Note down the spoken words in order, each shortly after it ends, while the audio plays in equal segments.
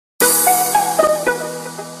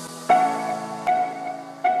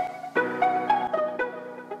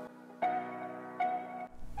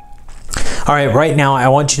All right, right now I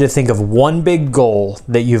want you to think of one big goal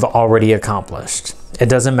that you've already accomplished. It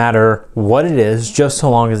doesn't matter what it is, just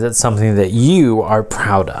so long as it's something that you are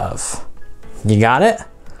proud of. You got it?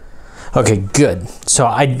 Okay, good. So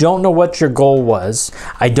I don't know what your goal was.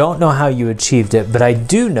 I don't know how you achieved it, but I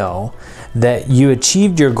do know that you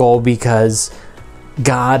achieved your goal because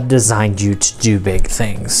God designed you to do big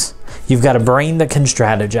things. You've got a brain that can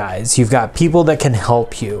strategize. You've got people that can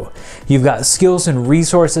help you. You've got skills and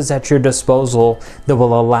resources at your disposal that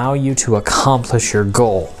will allow you to accomplish your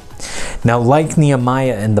goal. Now, like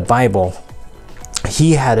Nehemiah in the Bible,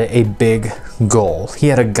 he had a big goal. He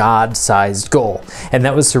had a God-sized goal, and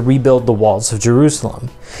that was to rebuild the walls of Jerusalem.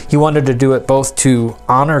 He wanted to do it both to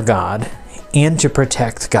honor God and to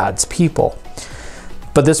protect God's people.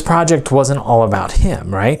 But this project wasn't all about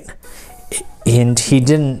him, right? And he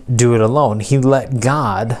didn't do it alone. He let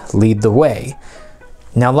God lead the way.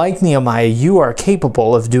 Now, like Nehemiah, you are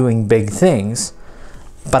capable of doing big things,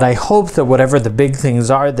 but I hope that whatever the big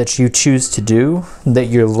things are that you choose to do, that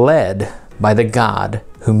you're led by the God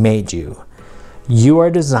who made you. You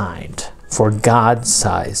are designed for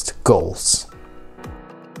God-sized goals.